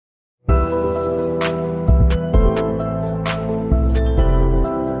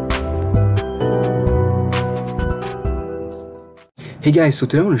Hey guys, so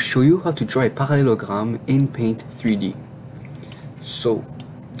today I'm going to show you how to draw a parallelogram in Paint 3D. So,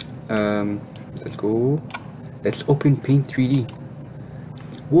 let's go. Let's open Paint 3D.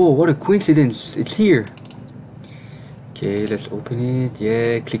 Whoa, what a coincidence! It's here! Okay, let's open it.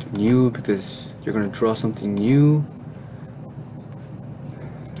 Yeah, click new because you're going to draw something new.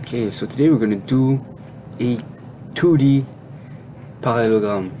 Okay, so today we're going to do a 2D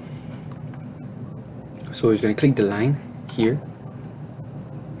parallelogram. So you're going to click the line here.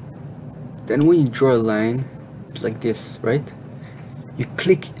 Then when you draw a line, it's like this, right? You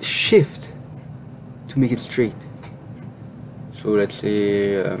click shift to make it straight. So let's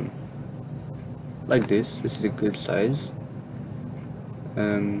say like this. This is a good size.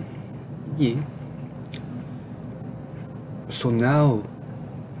 Yeah. So now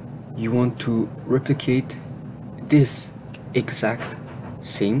you want to replicate this exact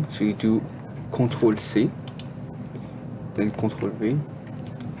same. So you do Ctrl C, then Ctrl V.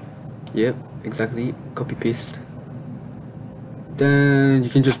 Yep, exactly. Copy paste. Then you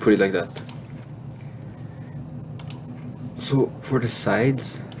can just put it like that. So for the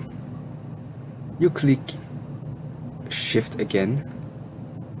sides, you click shift again.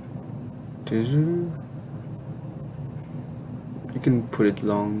 You can put it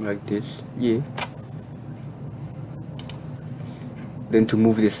long like this. Yeah. Then to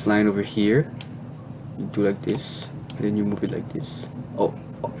move this line over here, you do like this. Then you move it like this. Oh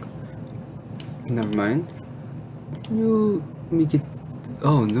fuck. Never mind. You make it.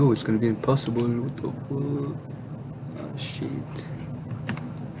 Oh no, it's gonna be impossible. What the fuck? Oh shit.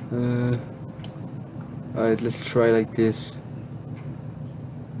 Alright, let's try like this.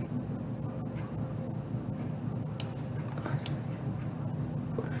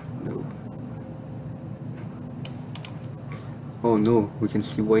 No. Oh no, we can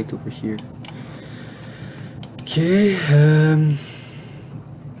see white over here. Okay,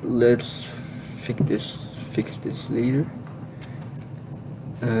 let's fix this later.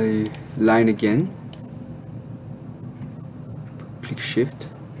 Line again. Click shift.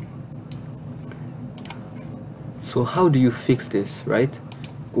 So how do you fix this, right?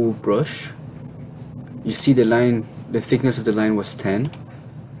 Go brush. You see the line, the thickness of the line was 10.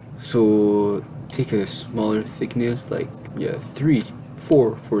 So take a smaller thickness, like yeah,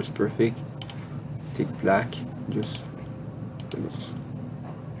 4 is perfect. Take black, just like this.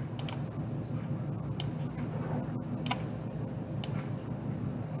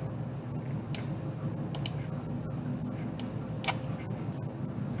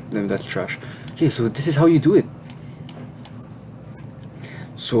 Then that's trash. Okay, so this is how you do it.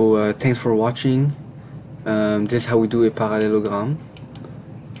 So thanks for watching. This is how we do a parallelogram.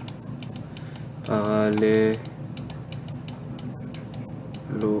 Parallelogram.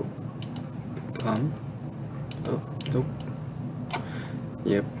 Oh nope.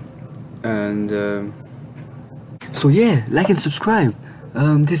 Yep. And so yeah, like and subscribe.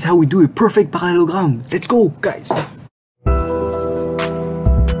 This is how we do a perfect parallelogram. Let's go, guys.